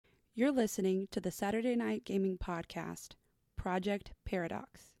You're listening to the Saturday Night Gaming Podcast, Project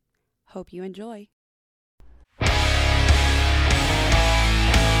Paradox. Hope you enjoy.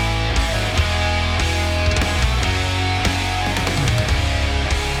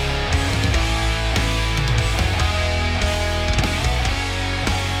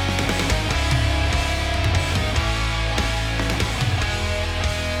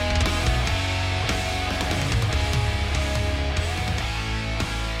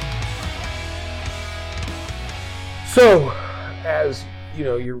 So, as you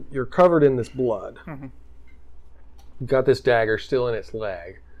know, you're covered in this blood. Mm-hmm. You've got this dagger still in its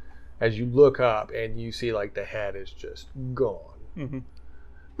leg. As you look up and you see like the head is just gone.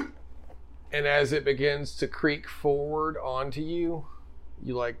 Mm-hmm. And as it begins to creak forward onto you,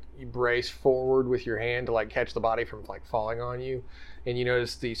 you brace forward with your hand to like catch the body from like falling on you, and you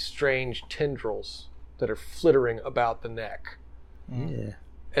notice these strange tendrils that are flittering about the neck. Yeah.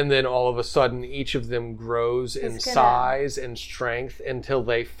 And then all of a sudden, each of them grows in size and strength until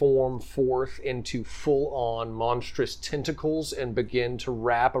they form forth into full-on monstrous tentacles and begin to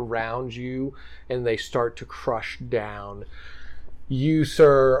wrap around you, and they start to crush down. You,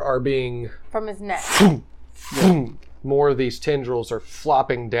 sir, are being... From his neck. More of these tendrils are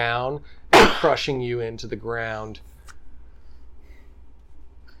flopping down and crushing you into the ground.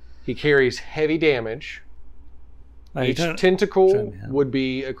 He carries heavy damage. Each tentacle would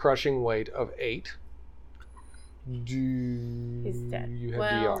be a crushing weight of 8. He's dead. You have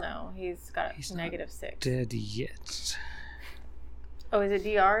well, DR? No, he's got a negative 6. Dead yet. Oh, is it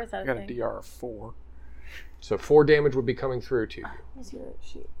DR? Is that I got thing? a DR of 4. So 4 damage would be coming through to you. Where's your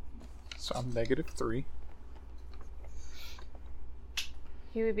sheet? So I'm negative 3.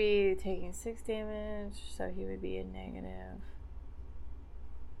 He would be taking 6 damage, so he would be a negative.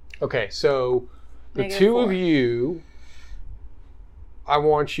 Okay, so the Negative two 4. of you, I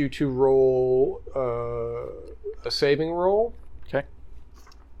want you to roll a saving roll. Okay.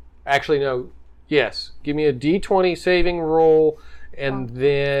 Actually, no. Yes. Give me a D20 saving roll, and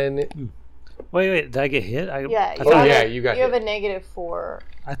then... Wait, did I get hit? Yeah. You got hit. You have a negative 4.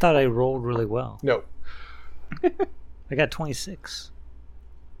 I thought I rolled really well. No. I got 26.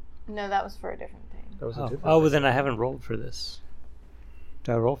 No, that was for a different thing. That was a different well, then I haven't rolled for this.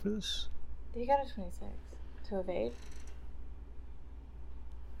 Did I roll for this? He got a 26 to evade.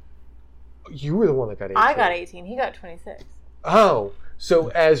 You were the one that got 18. I got 18. He got 26. Oh, so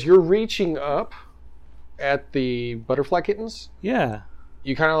as you're reaching up at the butterfly kittens, Yeah.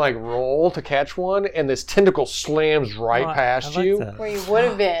 you kind of like roll to catch one, and this tentacle slams right past I like you. that. Where you would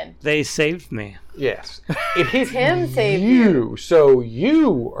have been. They saved me. Yes. It hit Tim saved you, so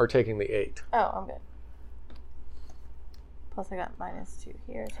you are taking the 8. Oh, I'm good. Plus I got -2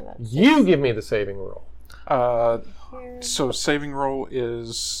 here, so that's 6. You give me the saving roll. Here. So saving roll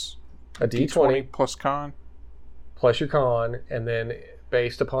is A D20 plus con. plus your con, and then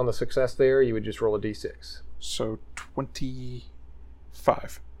based upon the success there, you would just roll a D6. So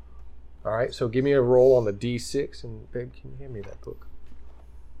 25. All right, so give me a roll on the D6, and babe, can you hand me that book?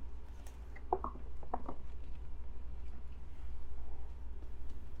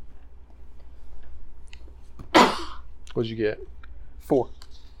 What'd you get? 4.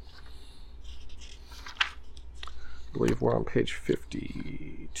 I believe we're on page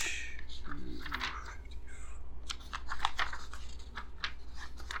 52.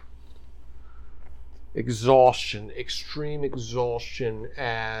 Exhaustion, extreme exhaustion,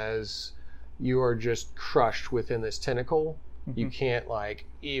 as you are just crushed within this tentacle. Mm-hmm. You can't like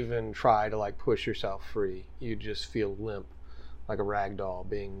even try to like push yourself free. You just feel limp, like a rag doll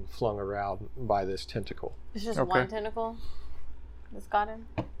being flung around by this tentacle. It's just Okay. one tentacle that's got him?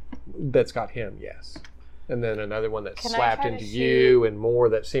 That's got him, yes. And then another one that Can I slapped try to into shoot? you, and more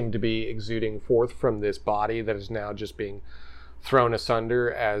that seem to be exuding forth from this body that is now just being thrown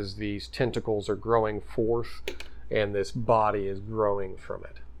asunder as these tentacles are growing forth and this body is growing from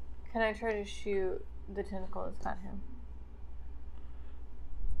it. Can I try to shoot the tentacle that's got him?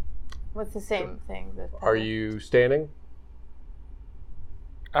 What's the same thing? Are you standing?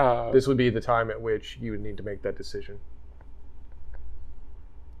 Uh, This would be the time at which you would need to make that decision.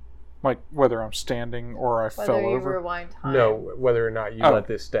 like whether I'm standing or I Whether fell you over. rewind time? No, whether or not you Oh. let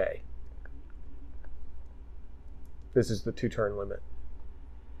this stay. This is the 2-turn limit.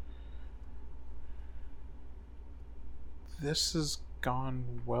 This has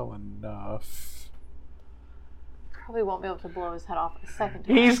gone well enough. Probably won't be able to blow his head off a second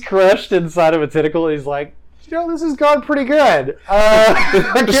time. He's crushed inside of a tentacle, and he's like, this has gone pretty good.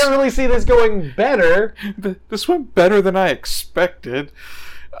 I can't really see this going better. This went better than I expected.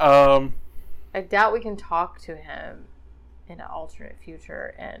 I doubt we can talk to him in an alternate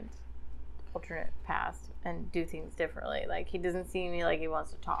future and alternate past and do things differently. Like, he doesn't seem like he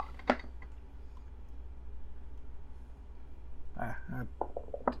wants to talk. I didn't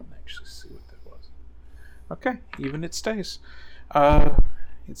actually see what that was. Okay, even it stays.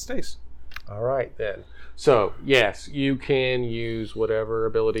 It stays. All right, then. So, yes, you can use whatever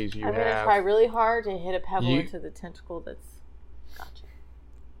abilities you I'm have. going to try really hard to hit a pebble You- into the tentacle that's... Gotcha.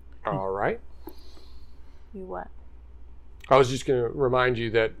 All right. You what? I was just going to remind you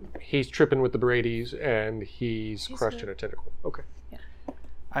that he's tripping with the Brady's and he's He's crushing good. a tentacle. Okay.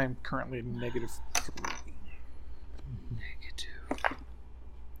 I am currently -3.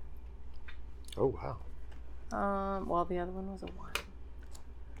 Oh, wow. Well, the other one was a 1.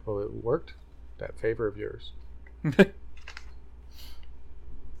 Well, it worked. That favor of yours. I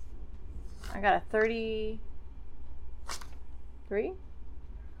got a 33?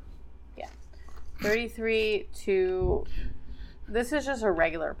 Yeah. 33 to... This is just a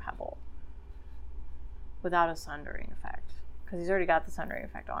regular pebble. Without a sundering effect. Because he's already got the sundering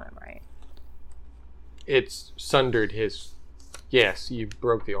effect on him, right? It's sundered his... Yes, you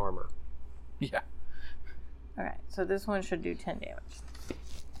broke the armor. Yeah. Alright, so this one should do 10 damage.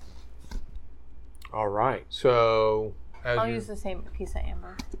 All right. So, as I'll use the same piece of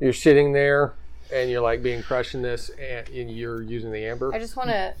amber. you're sitting there and you're like being crushed in this and you're using the amber. I just want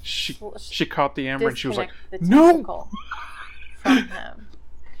to She caught the amber and she was like, the "No!" tentacle from him.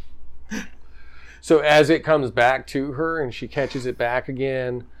 So as it comes back to her and she catches it back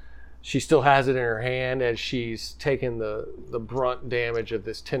again, she still has it in her hand as she's taking the brunt damage of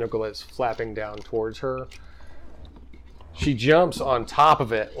this tentacle that's flapping down towards her. She jumps on top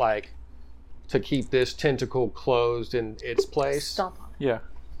of it like to keep this tentacle closed in its place. Stomp on it. Yeah.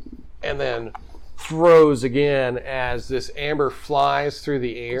 And then throws again as this amber flies through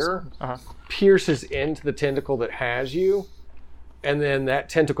the air, pierces into the tentacle that has you, and then that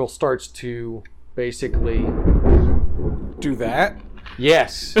tentacle starts to basically... Do that?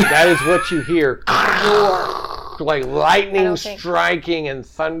 Yes, that is what you hear. Like lightning think- striking and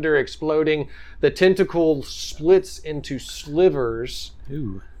thunder exploding. The tentacle splits into slivers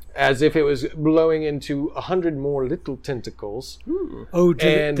Ooh. as if it was blowing into 100 more little tentacles. Oh,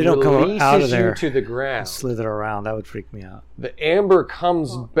 And they don't come releases out of there you to the and ground. slither around. That would freak me out. The amber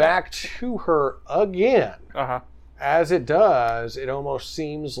comes back to her again. Uh-huh. As it does, it almost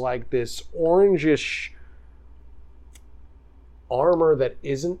seems like this orangish armor that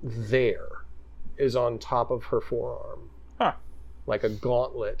isn't there is on top of her forearm. Huh. Like a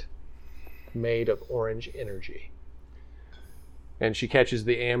gauntlet made of orange energy. And she catches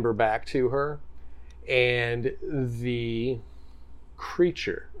the amber back to her, and the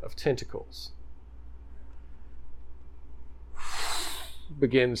creature of tentacles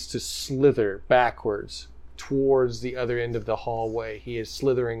begins to slither backwards towards the other end of the hallway. He is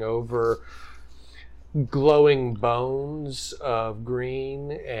slithering over glowing bones of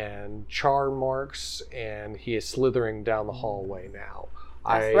green and char marks, and he is slithering down the hallway now.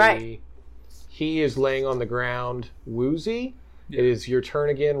 That's right. He is laying on the ground woozy. It is your turn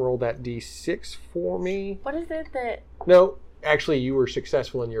again. Roll that d6 for me. What is it that... No, actually, you were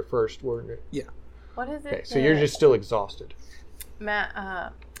successful in your first, weren't you? Yeah. What is it Okay, so that you're just still exhausted.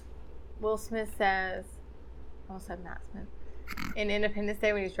 Will Smith says... I almost said Matt Smith. In Independence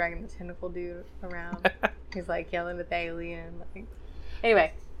Day, when he's dragging the tentacle dude around, he's like yelling at the alien. Like...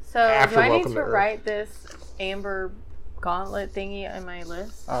 Anyway, so After do I need Welcome to to Earth. write this amber gauntlet thingy on my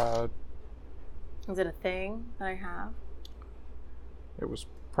list? Is it a thing that I have? It was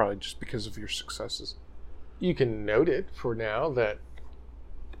probably just because of your successes. You can note it for now that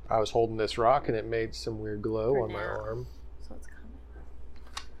I was holding this rock and it made some weird glow For on my now. arm. So it's coming.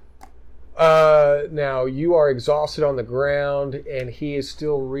 Now you are exhausted on the ground and he is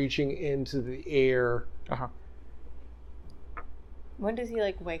still reaching into the air. Uh-huh. When does he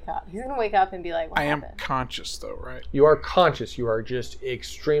like wake up? He's gonna wake up and be like, "What I am happened?" conscious though, right? You are conscious. You are just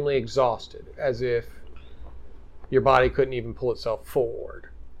extremely exhausted, as if your body couldn't even pull itself forward.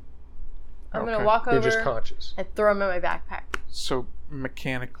 I'm Okay. gonna walk You're over just conscious. and throw him in my backpack. So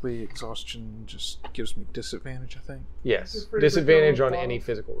mechanically, exhaustion just gives me disadvantage, I think. Yes. Disadvantage on any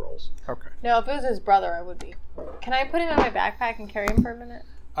physical rolls. Okay. No, if it was his brother, I would be. Can I put him in my backpack and carry him for a minute?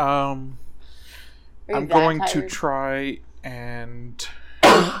 Are you I'm that going to tired? try and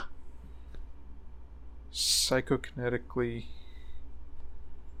psychokinetically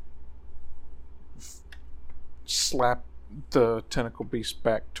slap the tentacle beast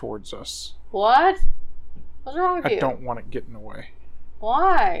back towards us. What? What's wrong with I you? don't want it getting away,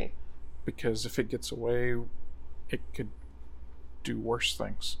 Why? because if it gets away, it could do worse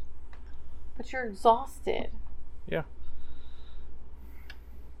things. But you're exhausted. Yeah.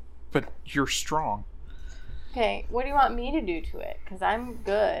 but you're strong. Okay, what do you want me to do to it? Because I'm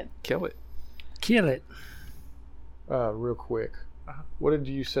good. Kill it. Kill it. Real quick. What did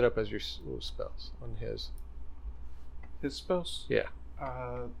you set up as your spells on his? His spells? Yeah.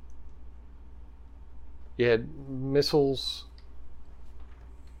 Uh, You had missiles.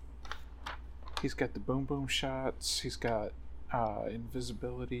 he's got the boom boom shots. He's got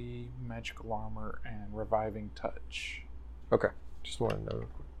invisibility, magical armor, and reviving touch. Okay. Just wanted to know.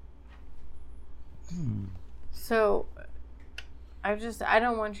 So, I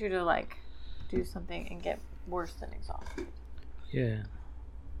don't want you to, like, do something and get worse than exhausted. Yeah.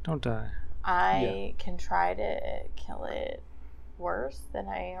 Don't die. I can try to kill it worse than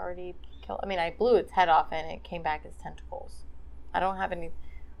I already killed. I mean, I blew its head off and it came back as tentacles. I don't have any...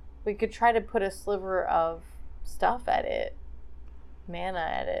 We could try to put a sliver of stuff at it, mana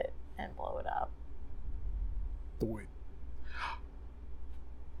at it, and blow it up. The way.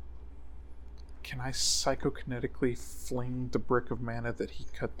 Can I psychokinetically fling the brick of mana that he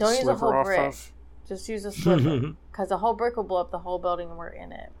cut the Don't use a sliver whole off brick. of? Just use a sliver. Because a whole brick will blow up the whole building and we're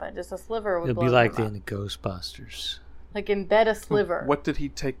in it. But just a sliver would It'll blow be like them the up. end of Ghostbusters. Like, embed a sliver. What did he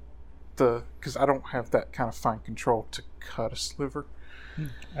take because I don't have that kind of fine control to cut a sliver.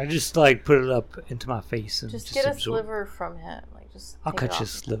 I just like put it up into my face and Just get a absorb. sliver from him. Like, just I'll take cut it you a off.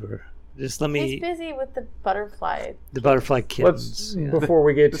 sliver. Just let He's me. busy with the butterfly. The butterfly kittens. Let's Yeah. before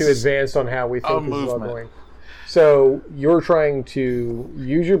we get This too is advanced on how we a think this is all movement. going. So you're trying to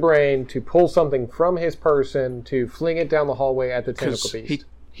use your brain to pull something from his person to fling it down the hallway at the tentacle Because beast.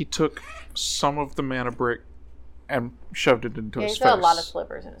 he took some of the mana brick and shoved it into Yeah, his he's got face. a lot of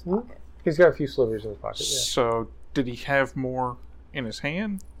slivers in his pocket. He's got a few slivers in his pocket. Yeah. So did he have more in his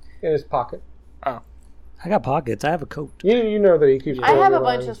hand? In his pocket. Oh, I got pockets. I have a coat. You know that he keeps. I have a around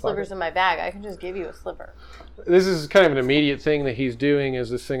bunch in of his slivers pocket. in my bag. I can just give you a sliver. This is kind of an immediate thing that he's doing as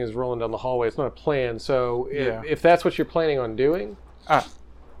this thing is rolling down the hallway. It's not a plan. So Yeah. if that's what you're planning on doing, ah,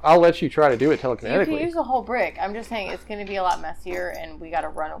 I'll let you try to do it You telekinetically. can use a whole brick. I'm just saying it's going to be a lot messier and we got to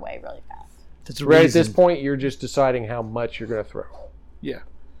run away really fast. That's a Right at reason. this point, you're just deciding how much you're going to throw. yeah.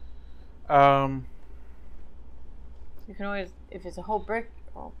 You can always, if it's a whole brick,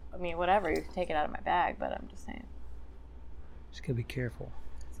 or, I mean, whatever, you can take it out of my bag, but I'm just saying. Just gotta be careful.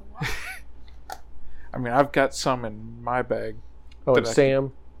 It's a lot. I mean, I've got some in my bag. Oh, That and I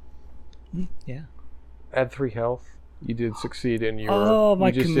Sam, Yeah. add 3 health. You did succeed in your. Oh, my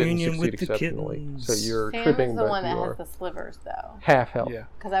you just didn't communion succeed with the exceptionally. kittens. So you're Sam tripping, is the but one that you has are the slivers, though. half health. Yeah.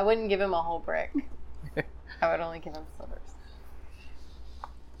 Because I wouldn't give him a whole brick. I would only give him slivers.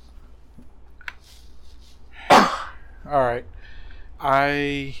 All right.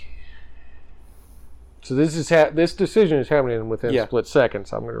 So this is this decision is happening within Yeah. split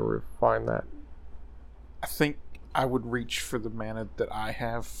seconds. I'm going to refine that. I think I would reach for the mana that I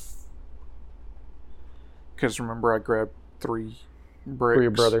have. Because remember, I grabbed 3 bricks. For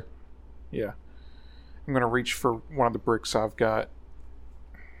your brother. Yeah. I'm going to reach for one of the bricks I've got,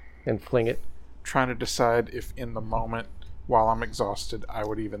 And fling it. trying to decide if in the moment, while I'm exhausted, I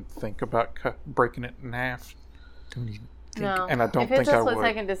would even think about breaking it in half. Don't even. No. And I don't if it's think a I split would.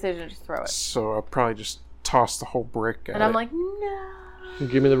 second decision, just throw it. So I'll probably just toss the whole brick at And I'm it. like, no.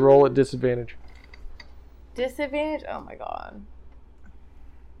 Give me the roll at disadvantage. Disadvantage? Oh my god.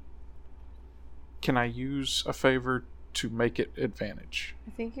 Can I use a favor to make it advantage?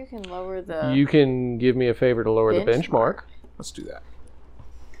 I think you can lower the. You can give me a favor to lower the benchmark. Let's do that.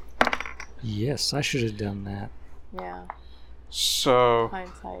 Yes, I should have done that. Yeah, So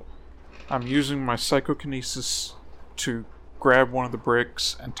hindsight. I'm using my psychokinesis to grab one of the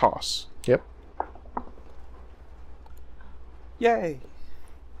bricks and toss. Yep. Yay!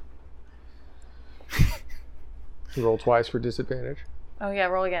 Roll twice for disadvantage. Oh yeah,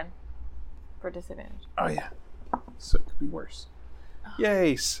 roll again. For disadvantage. Oh yeah. So it could be worse.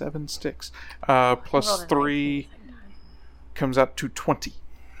 Yay! 7 sticks. Plus Rolled a 3 19 the second time. comes out to 20.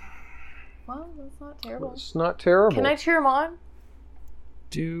 Well, that's not terrible. It's not terrible. Can I cheer him on?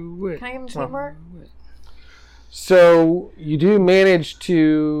 Do it. Can I give him teamwork? Do it. So you do manage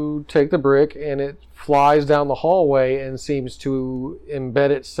to take the brick, and it flies down the hallway and seems to embed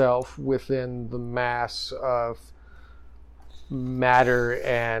itself within the mass of matter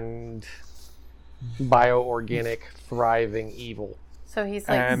and bioorganic thriving evil. So he's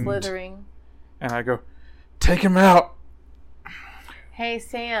like And- slithering. And I go, take him out! Hey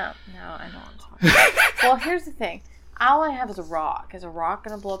Sam. No, I don't want to talk. Well, here's the thing. All I have is a rock. Is a rock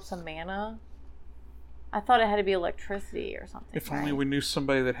gonna blow up some mana? I thought it had to be electricity or something. If only right? we knew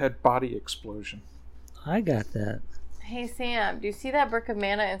somebody that had body explosion. I got that. Hey Sam, do you see that brick of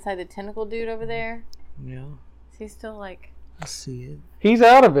mana inside the tentacle dude over there? Yeah. Is he still like? I see it. He's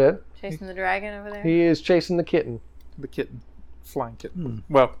out of it. Chasing the dragon over there. He is chasing the kitten. The kitten. Flying kitten.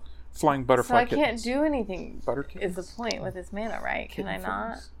 Well, flying So butterfly I can't kittens. do anything. Butter Is kittens. the point with this mana, right? Can I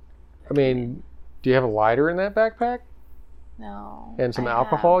not? I mean, do you have a lighter in that backpack? No. And some I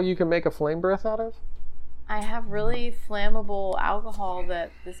alcohol you can make a flame breath out of? I have really flammable alcohol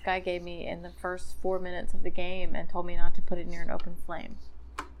that this guy gave me in the first 4 minutes of the game and told me not to put it near an open flame.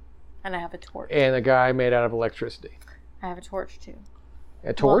 And I have a torch. And a guy made out of electricity. I have a torch too.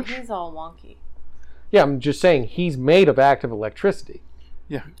 A torch? Well, he's all wonky. Yeah, I'm just saying he's made of active electricity.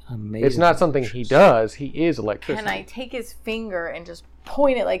 Yeah. Amazing. It's not something he does. He is electricity. Can I take his finger and just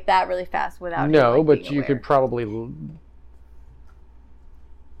point it like that really fast without him, No, like, but being you aware? could probably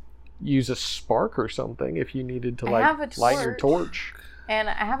use a spark or something if you needed to I have a light your torch. torch. And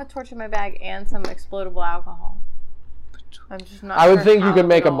I have a torch in my bag and some explodable alcohol. I'm just not I would sure think you how could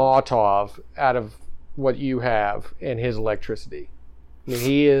make a it'll- Molotov out of what you have and his electricity. I mean,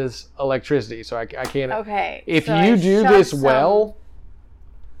 he is electricity, so I can't. Okay. If so you I do shoved this some- well,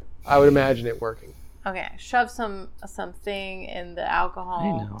 I would imagine it working. Okay, shove something in the alcohol.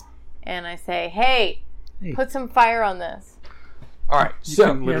 I know. And I say, hey, Hey. put some fire on this. All right. You So,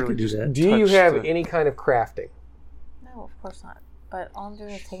 can literally I can do just that. do you touch have the- any kind of crafting? No, of course not. But all I'm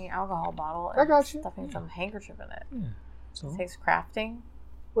doing is taking an alcohol bottle I and got you. stuffing some handkerchief in it. So, It takes crafting.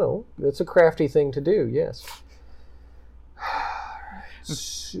 Well, it's a crafty thing to do. Yes.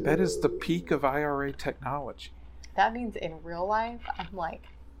 That is the peak of IRA technology. That means in real life, I'm like,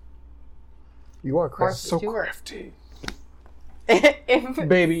 You are Martha crafty. So Stewart. crafty. if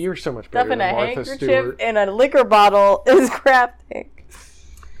Baby, you're so much better stuffing than a Martha handkerchief Stewart. in a liquor bottle is crafting.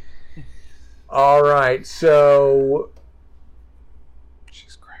 All right, so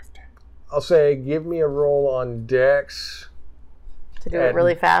She's crafty. I'll say give me a roll on Dex. To do it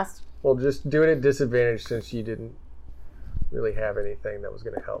really fast. Well, just do it at disadvantage since you didn't really have anything that was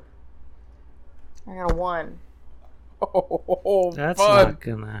going to help. I got a 1. Oh, that's fun. not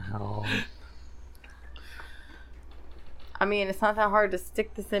gonna help. I mean, it's not that hard to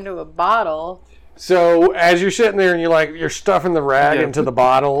stick this into a bottle. So as you're sitting there and you're stuffing the rag Yeah. into the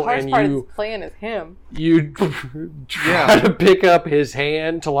bottle The hardest and part you is playing is him. try to pick up his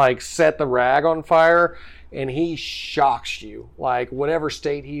hand to set the rag on fire, and he shocks you. Whatever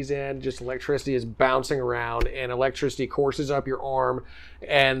state he's in, just electricity is bouncing around and electricity courses up your arm,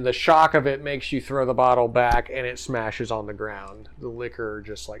 and the shock of it makes you throw the bottle back and it smashes on the ground. The liquor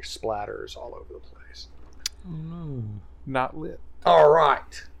just splatters all over the place. Oh no. Not lit. All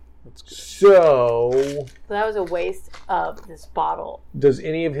right. That's good. So That was a waste of this bottle. does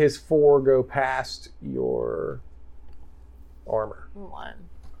any of his 4 go past your armor? 1.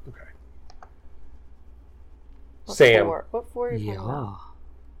 Okay. What Sam. 4? What 4 are you talking about?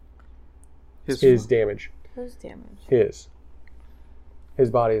 Yeah. His damage. Whose damage?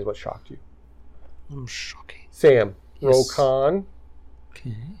 His body is what shocked you. I'm shocking. Sam, roll Yes. con.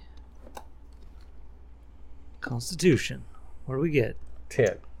 Okay. Constitution. What do we get?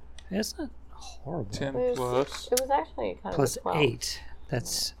 10. That's not horrible. 10 It was, plus. it was actually kind Plus of a 12. 8.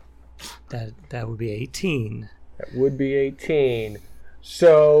 That would be 18. That would be 18.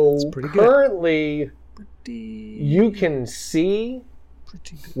 So pretty good. currently Pretty. you can see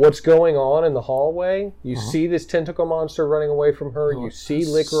Pretty good. what's going on in the hallway. You Uh-huh. see this tentacle monster running away from her. Oh, You see I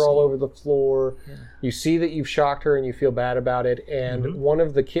liquor all see. over the floor. Yeah. You see that you've shocked her and you feel bad about it. And Mhm. one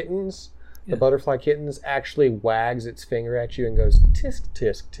of the kittens, the Yeah. butterfly kittens, actually wags its finger at you and goes, tisk,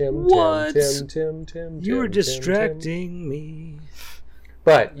 tisk, Tim, What? Tim, Tim, Tim, Tim. You were Tim, distracting me. Tim.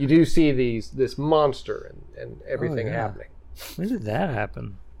 But you do see this monster and everything yeah. happening When did that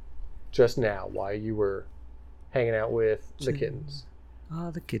happen? just now while you were hanging out with the Tim. kittens. Ah,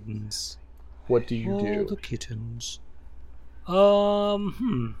 the kittens. What do you Oh, do? the kittens. I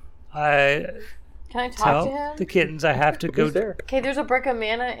Can I talk tell to him? the kittens I have to go. Who's there? Okay, there's a brick of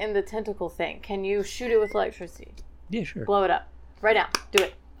mana in the tentacle thing. Can you shoot it with electricity? Yeah, sure. Blow it up. Right now. Do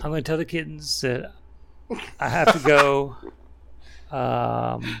it. I'm going to tell the kittens that I have to go.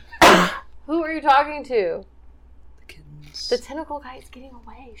 Who are you talking to? The kittens. The tentacle guy is getting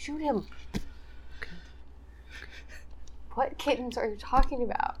away. Shoot him. What kittens are you talking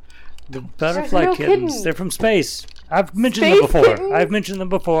about? The butterfly no kittens. kitten. They're from space. I've mentioned Space them before. kittens? I've mentioned them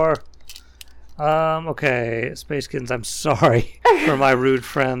before. Okay, space kittens. I'm sorry for my rude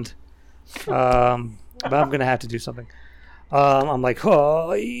friend. But I'm gonna have to do something. I'm like,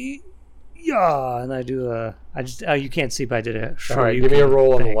 oh, yeah, and I do you can't see, but I did a. All right, give me a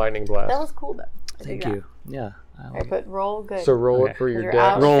roll on the lightning blast. That was cool though. I Thank dig you. Yeah. That. I put roll good. So roll Okay. it for your You're deck.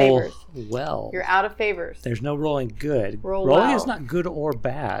 out. Roll Favors. well. You're out of favors. There's no rolling good. Roll Rolling well. is not good or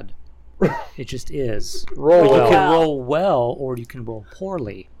bad. It just is. Roll You well. can roll well, or you can roll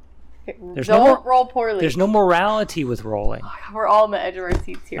poorly. There's no Don't more- roll poorly. There's no morality with rolling. We're all on the edge of our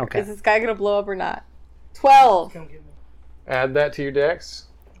seats here. Okay. Is this guy gonna blow up or not? 12. Come get me. Add that to your dex.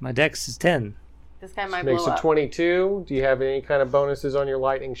 My dex is 10. This guy might Makes blow it up. 22. Do you have any kind of bonuses on your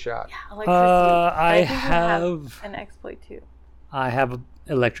lightning shot? Electricity. I think you have an exploit too. I have an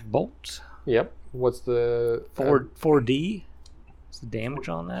electric bolt. Yep. What's the 4D. What's the damage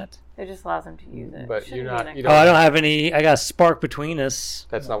on that? It just allows him to use it. But Shouldn't you're be not. an You Oh, I don't. don't have any. I got a spark between us.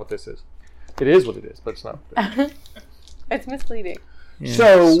 That's not what this is. It is what it is, but it's not. exploit. It's misleading. Yeah,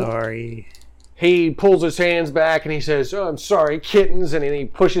 So- sorry. He pulls his hands back and he says, "Oh, I'm sorry, kittens," and then he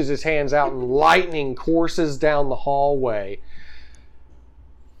pushes his hands out and lightning courses down the hallway.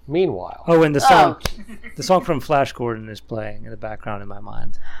 Meanwhile, Oh, and the song from Flash Gordon is playing in the background in my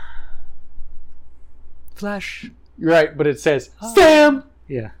mind. Flash. you're right, but it says, "Sam,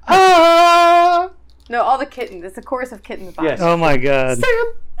 Yeah. ah, No, all the kittens. It's a chorus of kittens. Yes. Oh my god.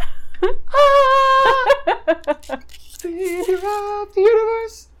 Sam, ah, savior of the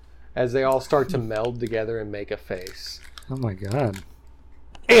universe," as they all start to meld together and make a face. Oh my god.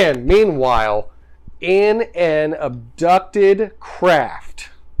 And meanwhile, in an abducted craft,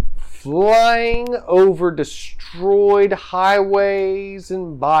 flying over destroyed highways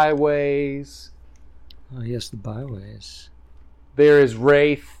and byways, Oh yes, the byways. there is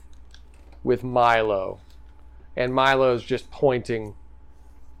Wraith with Milo. And Milo's just pointing.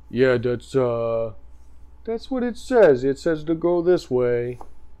 Yeah, that's what it says. It says to go this way.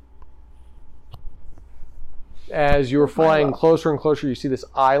 As you're flying closer and closer, you see this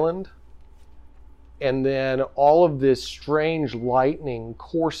island. And then all of this strange lightning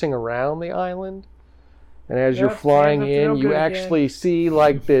coursing around the island. And as you're Yep, flying that's in, real you good actually see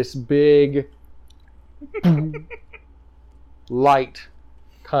like this big light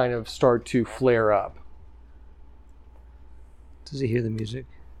kind of start to flare up. Does he hear the music?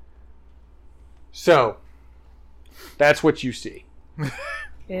 So, that's what you see.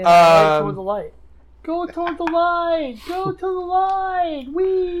 And right Um, toward the light. Go toward the light. Go to the light.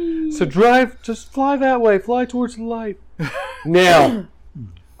 Wee. So just fly that way, fly towards the light. Now,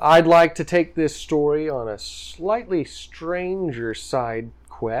 I'd like to take this story on a slightly stranger side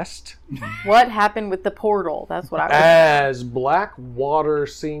quest. What happened with the portal? That's what I was. As black water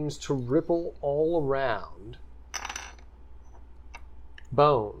seems to ripple all around,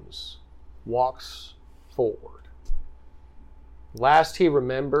 Bones walks forward. Last he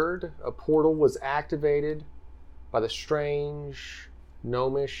remembered, a portal was activated by the strange,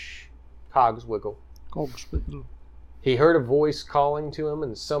 gnomish Cogswiggle. He heard a voice calling to him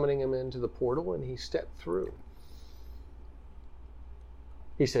and summoning him into the portal, and he stepped through.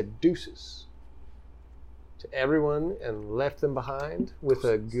 He said deuces to everyone and left them behind with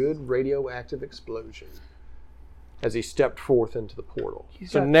a good radioactive explosion as he stepped forth into the portal.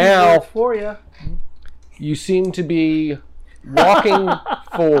 He's So got two now words for you. you seem to be walking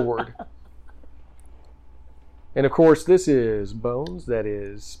forward. And of course, this is Bones, that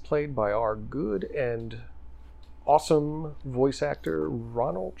is played by our good and awesome voice actor,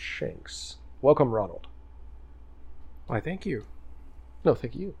 Ronald Shanks. Welcome, Ronald. Why, thank you. No,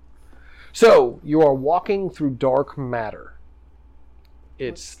 thank you. So, you are walking through dark matter.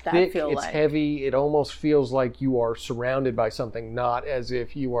 It's What's that thick, feel it's like? heavy, it almost feels like you are surrounded by something, not as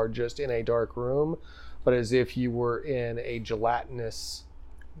if you are just in a dark room, but as if you were in a gelatinous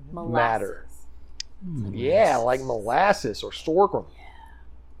matter. Yeah, like molasses or sorghum.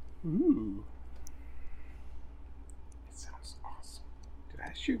 Ooh. It sounds awesome. Did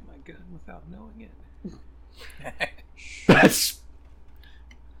I shoot my gun without knowing it? That's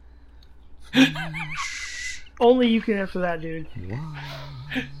Only you can answer that, dude.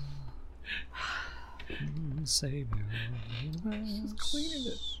 Savior. Just cleaning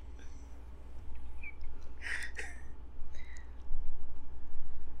it.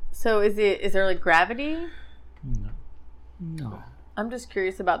 So is there like gravity? No. I'm just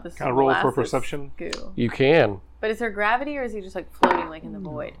curious about this. Can I roll for molasses perception? Goo. you can. But is there gravity, or is he just like floating like in the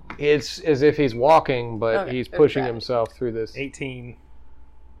void? It's as if he's walking, but Okay, he's there's pushing gravity. himself through this. 18.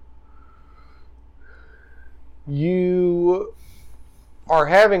 You are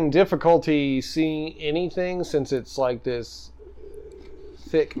having difficulty seeing anything since it's like this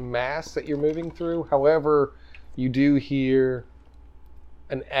thick mass that you're moving through. However, you do hear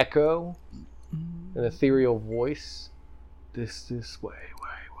an echo, an ethereal voice. This way,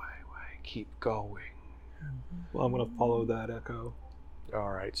 way, keep going. Well, I'm going to follow that echo.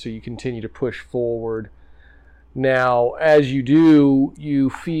 All right, so you continue to push forward. Now, as you do, you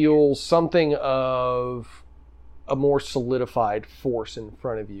feel something of a more solidified force in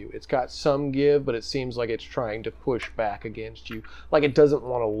front of you. It's got some give, but it seems like it's trying to push back against you. Like it doesn't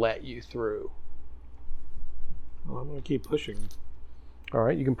want to let you through. Well, I'm going to keep pushing. All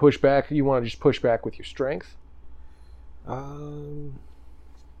right, you can push back. You want to just push back with your strength?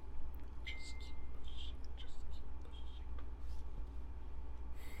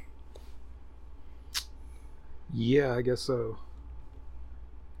 Yeah, I guess so.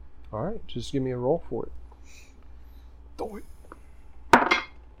 All right, just give me a roll for it. Do it.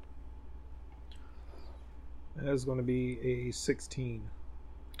 That is going to be a 16.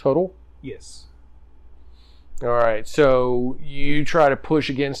 Total? Yes. All right, so you try to push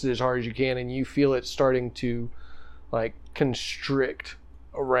against it as hard as you can, and you feel it starting to, like, constrict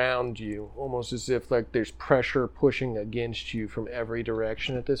around you, almost as if, like, there's pressure pushing against you from every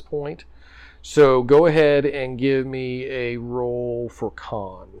direction at this point. So go ahead and give me a roll for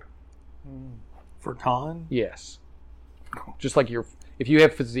con. For con? Yes. Just like if you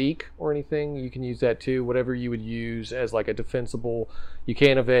have physique or anything, you can use that too. Whatever you would use as like a defensible, you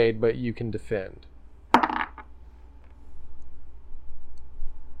can't evade, but you can defend.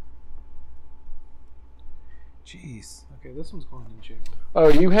 Jeez. Okay, this one's going in jail. Oh,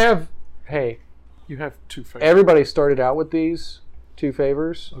 you have, hey, You have 2 favors. everybody started out with these 2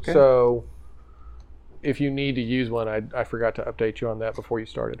 favors. Okay. So if you need to use one, I forgot to update you on that before you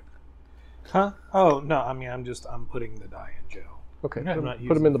started. Huh? Oh, no, I mean, I'm putting the die in jail. Okay, I'm put not them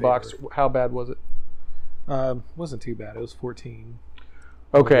using in the box. favor. How bad was it? Wasn't too bad. It was 14.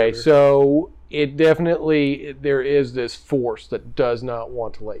 Okay, Whatever. so it definitely, there is this force that does not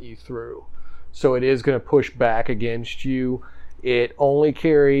want to let you through. So it is going to push back against you. It only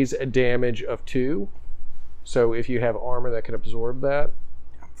carries a damage of 2. So if you have armor that can absorb that.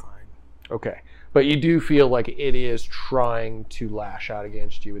 I'm fine. Okay. But you do feel like it is trying to lash out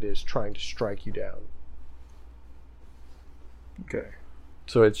against you. It is trying to strike you down. Okay.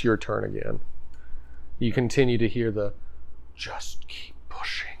 So it's your turn again. You continue to hear the, just keep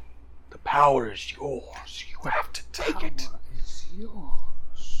pushing. The power is yours. You have to take it. Is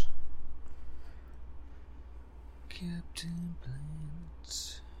yours, Captain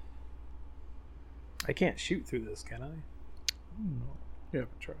Plants. I can't shoot through this, can I? No. You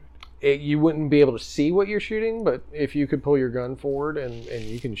haven't tried. You wouldn't be able to see what you're shooting, but if you could pull your gun forward and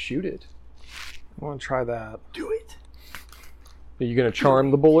you can shoot it. I want to try that. Do it. Are you going to charm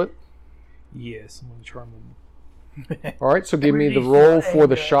the bullet? Yes, I'm going to charm them. All right, so give me the Release roll your for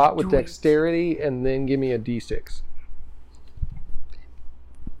the anger. shot with Do it. dexterity, and then give me a d6. There's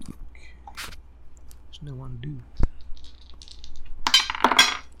no one to do.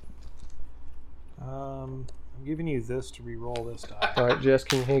 I'm giving you this to re-roll this die. All right, Jess,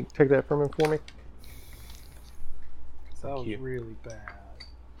 can you take that from him for me? That was you. really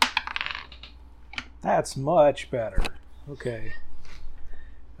bad. That's much better. Okay.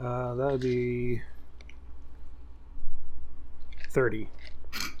 That would be 30.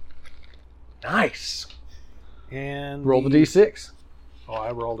 Nice. And Roll the d6. Oh,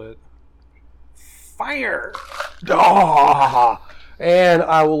 I rolled it. Fire! Ah! And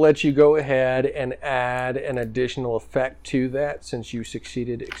I will let you go ahead and add an additional effect to that since you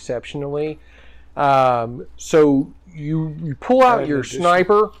succeeded exceptionally. So you pull out Add your additional-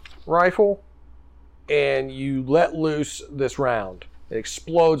 sniper rifle and you let loose this round. It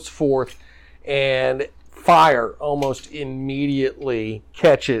explodes forth and fire almost immediately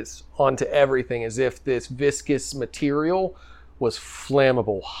catches onto everything as if this viscous material was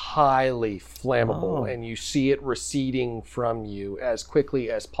flammable, highly flammable, Oh. and you see it receding from you as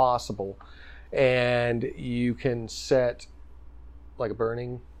quickly as possible. And you can set like a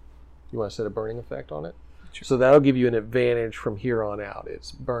burning, you want to set a burning effect on it? Sure. So that'll give you an advantage from here on out.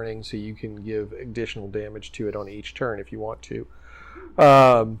 It's burning, so you can give additional damage to it on each turn if you want to.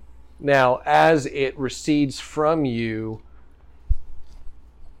 Now, as it recedes from you,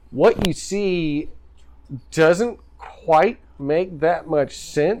 what you see doesn't quite make that much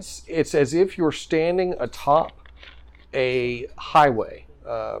sense. It's as if you're standing atop a highway,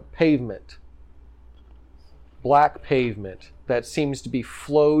 pavement, black pavement that seems to be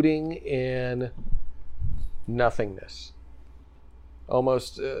floating in nothingness.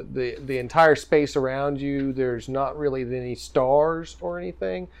 Almost the entire space around you, there's not really any stars or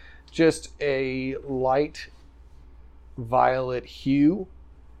anything, just a light violet hue,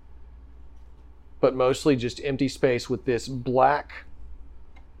 but mostly just empty space with this black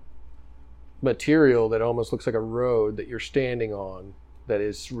material that almost looks like a road that you're standing on that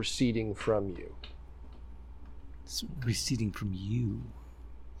is receding from you It's receding from you.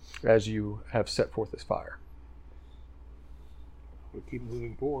 as you have set forth this fire. We'll keep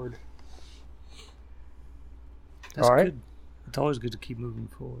moving forward. That's All right. good. It's always good to keep moving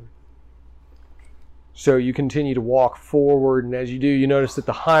forward. So you continue to walk forward, and as you do, you notice that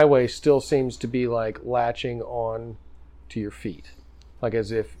the highway still seems to be like latching on to your feet, like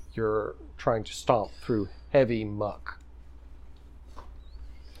as if you're trying to stomp through heavy muck.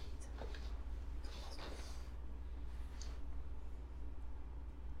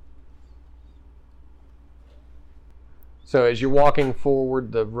 So as you're walking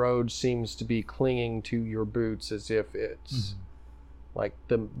forward, the road seems to be clinging to your boots as if it's like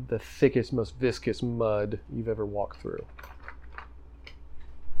the thickest, most viscous mud you've ever walked through.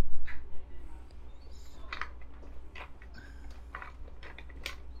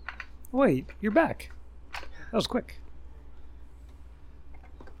 Wait, you're back. That was quick.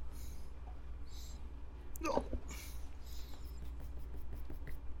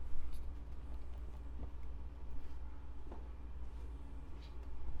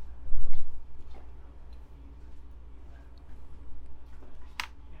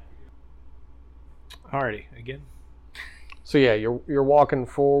 Alrighty, again. So yeah, you're walking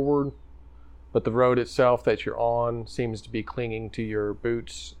forward, but the road itself that you're on seems to be clinging to your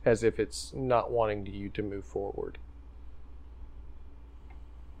boots as if it's not wanting you to move forward.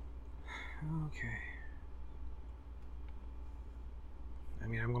 Okay. I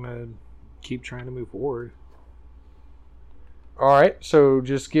mean, I'm gonna keep trying to move forward. All right, so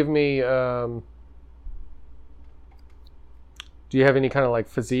just give me. Do you have any kind of like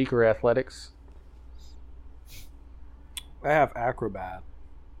physique or athletics? I have acrobatics.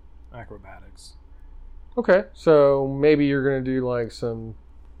 Okay, so maybe you're gonna do like some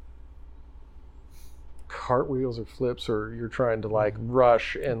cartwheels or flips, or you're trying to like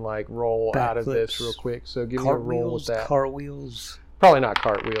rush and like roll out of this Backflips. real quick. So give me a roll with that. Cartwheels. Probably not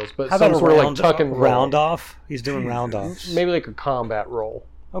cartwheels, but How some about sort a of like round, tuck and roll. round off? He's doing round offs. Maybe like a combat roll.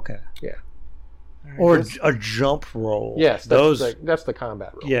 Okay. Yeah. Or a jump roll. Yes, those. that's the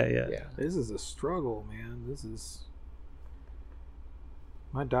combat roll. Yeah. This is a struggle, man. This is...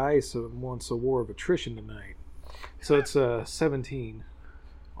 My dice wants a war of attrition tonight. So it's 17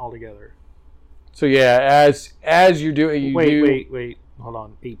 altogether. So yeah, as you do it, Wait. Hold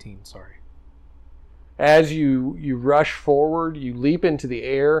on. 18, sorry. As you rush forward, you leap into the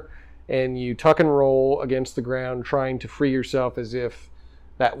air and you tuck and roll against the ground, trying to free yourself as if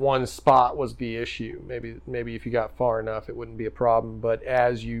that one spot was the issue. Maybe if you got far enough, it wouldn't be a problem. But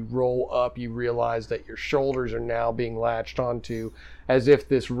as you roll up, you realize that your shoulders are now being latched onto, as if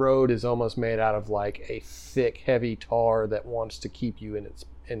this road is almost made out of like a thick, heavy tar that wants to keep you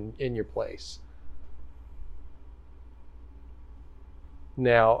in your place.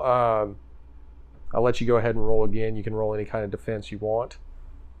 Now, I'll let you go ahead and roll again. You can roll any kind of defense you want.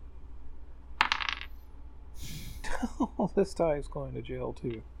 This guy's going to jail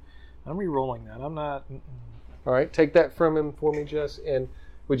too. I'm re-rolling that. I'm not... All right, take that from him for me, Jess. And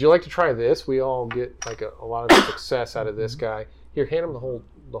would you like to try this? We all get like a lot of success out of this guy. Here, hand him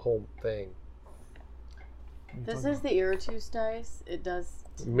the whole thing. This is the Iratus dice. It does.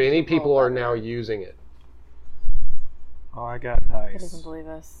 Many people roll are better. now using it. Oh, I got dice. He doesn't believe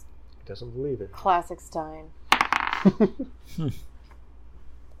us. He doesn't believe it. Classic Stein.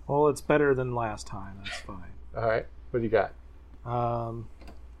 Well, it's better than last time. That's fine. All right, what do you got? Oh,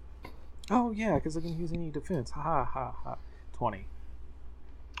 yeah, because I can use any defense. Ha. 20.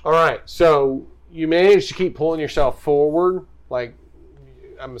 All right, so you managed to keep pulling yourself forward. Like,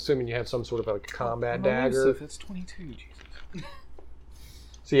 I'm assuming you have some sort of like a combat dagger. If it's 22, Jesus.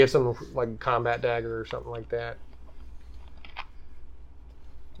 So you have some like combat dagger or something like that.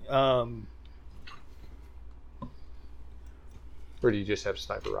 Or do you just have a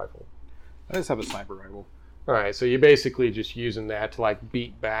sniper rifle? I just have a sniper rifle. All right, so you're basically just using that to like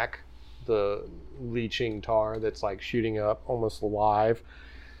beat back the leaching tar that's like shooting up almost alive,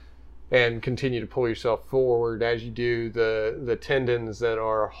 and continue to pull yourself forward. As you do, the tendons that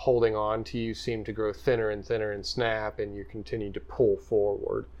are holding on to you seem to grow thinner and thinner and snap, and you continue to pull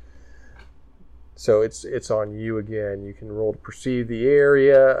forward. So it's on you again. You can roll to perceive the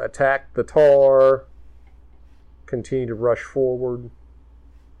area, attack the tar, continue to rush forward.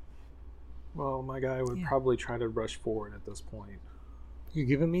 Well, my guy would probably try to rush forward at this point. You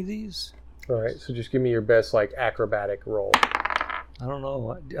giving me these? All right, so just give me your best like acrobatic roll. I don't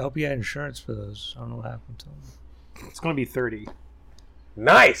know. I hope you had insurance for those. I don't know what happened to them. It's going to be 30.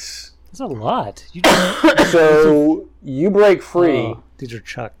 Nice. That's a lot. You just... So you break free. Oh, these are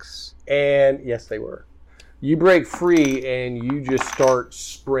Chucks. And yes, they were. You break free and you just start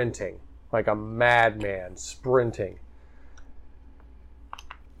sprinting like a madman, sprinting.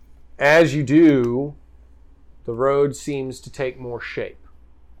 As you do, the road seems to take more shape.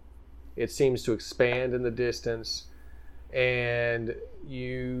 It seems to expand in the distance, and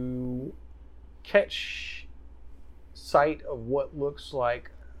you catch sight of what looks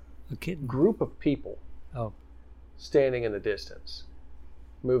like A kitten. group of people Oh. standing in the distance,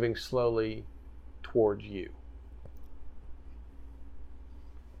 moving slowly towards you.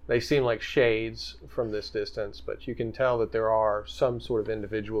 They seem like shades from this distance, but you can tell that there are some sort of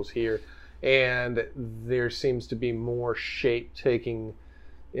individuals here, and there seems to be more shape taking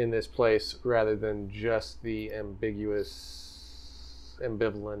in this place rather than just the ambiguous,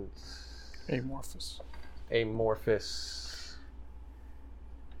 ambivalent, amorphous.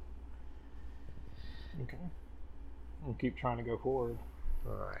 Okay. We'll keep trying to go forward.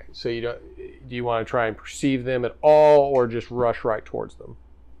 All right. So do you want to try and perceive them at all, or just rush right towards them?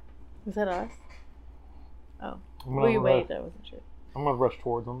 Is that us? Oh. I'm Well, you gonna wait. I wasn't sure. I'm gonna rush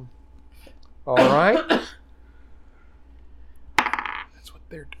towards them. All right. That's what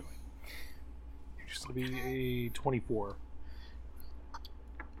they're doing. It'll be a 24.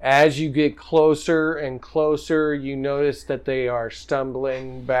 As you get closer and closer, you notice that they are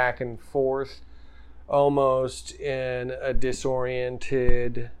stumbling back and forth, almost in a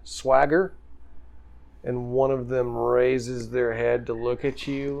disoriented swagger. And one of them raises their head to look at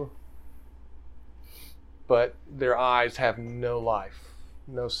you, but their eyes have no life,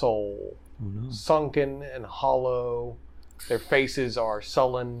 no soul. Oh, no. Sunken and hollow. Their faces are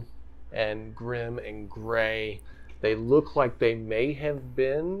sullen and grim and gray. They look like they may have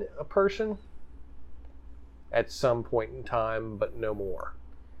been a person at some point in time, but no more.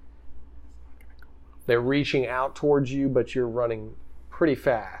 They're reaching out towards you, but you're running pretty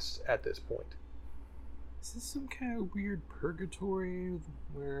fast at this point. Is this some kind of weird purgatory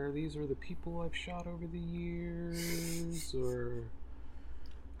where these are the people I've shot over the years, or?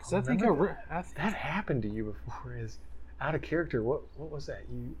 Because I think that happened to you before. Is out of character. What was that?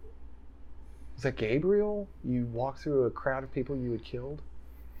 Was that Gabriel? You walked through a crowd of people you had killed?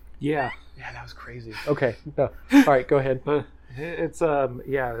 Yeah. Yeah, that was crazy. Okay. No. All right, go ahead. But it's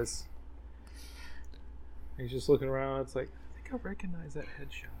it's. He's just looking around. It's like, I think I recognize that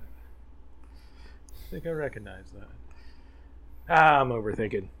headshot. I think I recognize that. I'm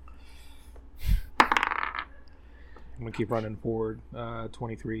overthinking. I'm gonna keep running forward.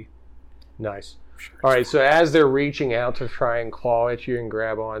 23. Nice. All right, so as they're reaching out to try and claw at you and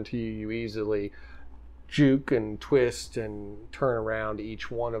grab onto you, you easily juke and twist and turn around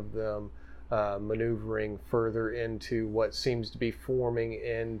each one of them, maneuvering further into what seems to be forming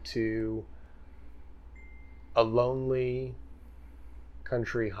into a lonely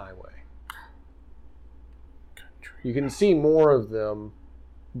country highway. You can see more of them,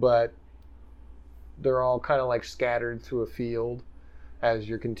 but they're all kind of like scattered through a field as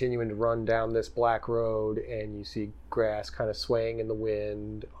you're continuing to run down this black road, and you see grass kind of swaying in the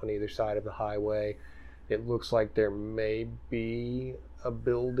wind on either side of the highway. It looks like there may be a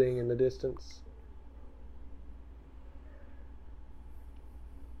building in the distance.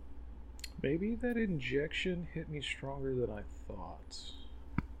 Maybe that injection hit me stronger than I thought.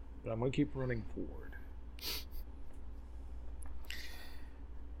 But I'm going to keep running forward.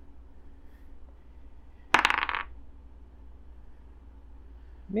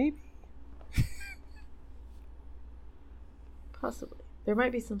 Maybe. Possibly. There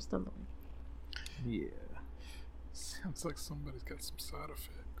might be some stumbling. Yeah. Sounds like somebody's got some side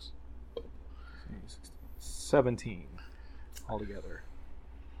effects. 17 altogether.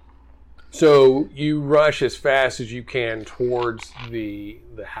 So you rush as fast as you can towards the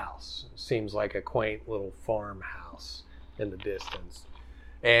house. Seems like a quaint little farmhouse in the distance.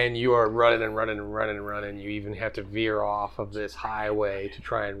 And you are running and running and running and running. You even have to veer off of this highway to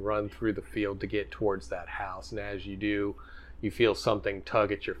try and run through the field to get towards that house. And as you do, you feel something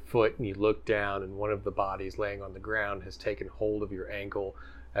tug at your foot, and you look down, and one of the bodies laying on the ground has taken hold of your ankle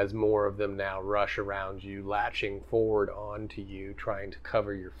as more of them now rush around you, latching forward onto you, trying to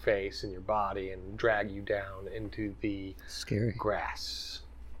cover your face and your body and drag you down into the Scary. grass.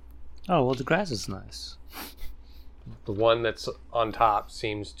 Oh, well, the grass is nice. The one that's on top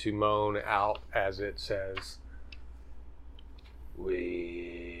seems to moan out as it says,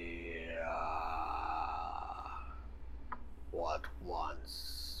 "We are what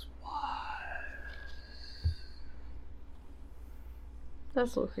once was."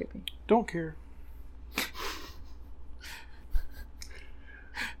 That's a little creepy. Don't care.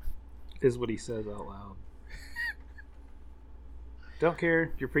 Is what he says out loud. Don't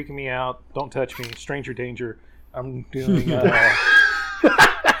care. You're freaking me out. Don't touch me. Stranger danger. I'm doing.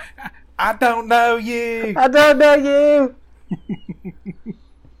 I don't know you. I don't know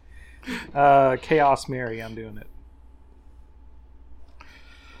you. Chaos Mary. I'm doing it.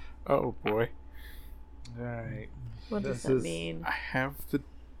 Oh boy. All right. What does This that is- mean? I have the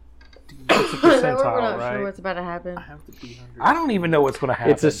It's a We're percentile, not right? sure what's about to happen. I have the D100. I don't even know what's going to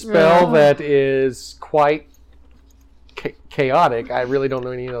happen. It's a spell Yeah. that is quite chaotic. I really don't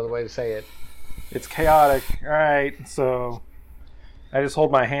know any other way to say it. It's chaotic. All right, so I just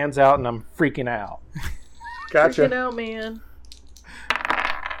hold my hands out and I'm freaking out. Freaking out, man.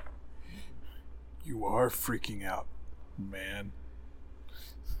 You are freaking out, man.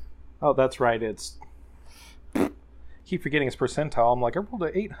 Oh, that's right. It's keep forgetting it's percentile. I'm like, I rolled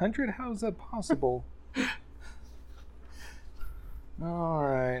an 800. How is that possible? All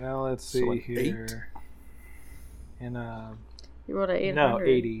right, now let's see So an here. And You rolled an 800. no,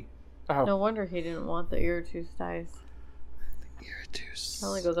 80. Oh, No wonder he didn't want the Iratus dice. Iratus. It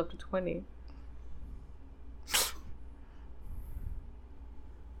only goes up to 20.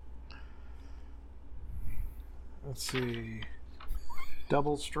 Let's see.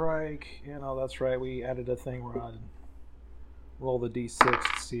 Double strike. Yeah, no, that's right. We added a thing where I roll the d6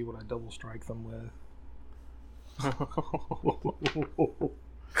 to see what I double strike them with.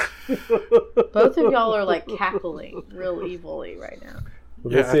 Both of y'all are like cackling real evilly right now.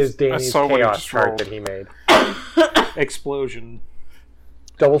 This Yeah, is I Danny's saw what he chaos just chart rolled. that he made. Explosion.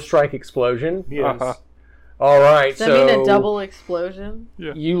 Double strike explosion. Yes. Uh-huh. All right, Does that mean so a double explosion?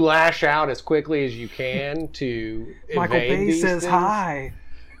 you lash out as quickly as you can to Michael evade Bay these says things, hi.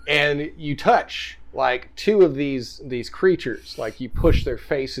 and you touch like two of these creatures. Like you push their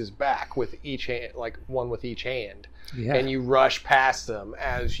faces back with each hand, like one with each hand. Yeah. And you rush past them.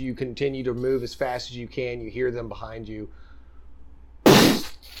 As you continue to move as fast as you can, you hear them behind you.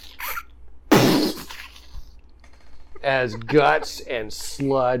 As guts and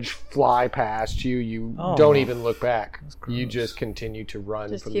sludge fly past you, you Oh, don't even look back. You gross. just continue to run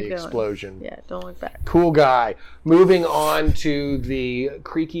Just from keep the going. explosion. Yeah, don't look back. Cool guy. Moving on to the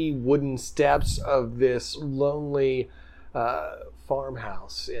creaky wooden steps of this lonely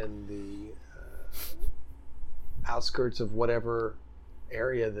farmhouse in the outskirts of whatever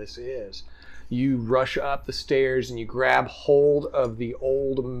area this is. You rush up the stairs and you grab hold of the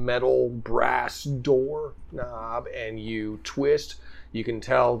old metal brass door knob and you twist. You can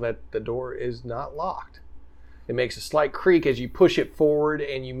tell that the door is not locked. It makes a slight creak as you push it forward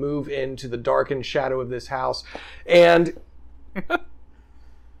and you move into the darkened shadow of this house. And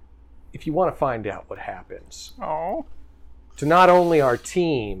if you want to find out what happens Oh. to not only our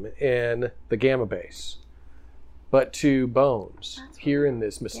team in the Gamma Base, but to Bones here in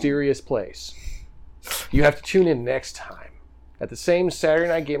this mysterious place, you have to tune in next time at the same Saturday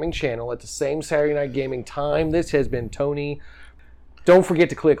Night Gaming channel, at the same Saturday Night Gaming time. This has been Tony. Don't forget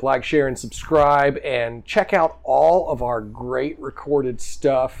to click like, share, and subscribe, and check out all of our great recorded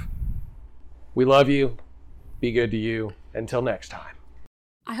stuff. We love you. Be good to you. Until next time.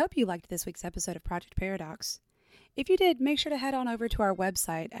 I hope you liked this week's episode of Project Paradox. If you did, make sure to head on over to our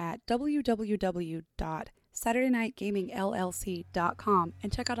website at www.SaturdayNightGamingLLC.com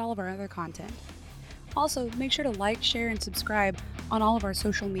and check out all of our other content. Also, make sure to like, share, and subscribe on all of our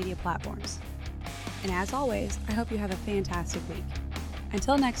social media platforms. And as always, I hope you have a fantastic week.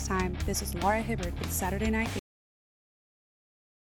 Until next time, this is Laura Hibbard with Saturday Night Gaming.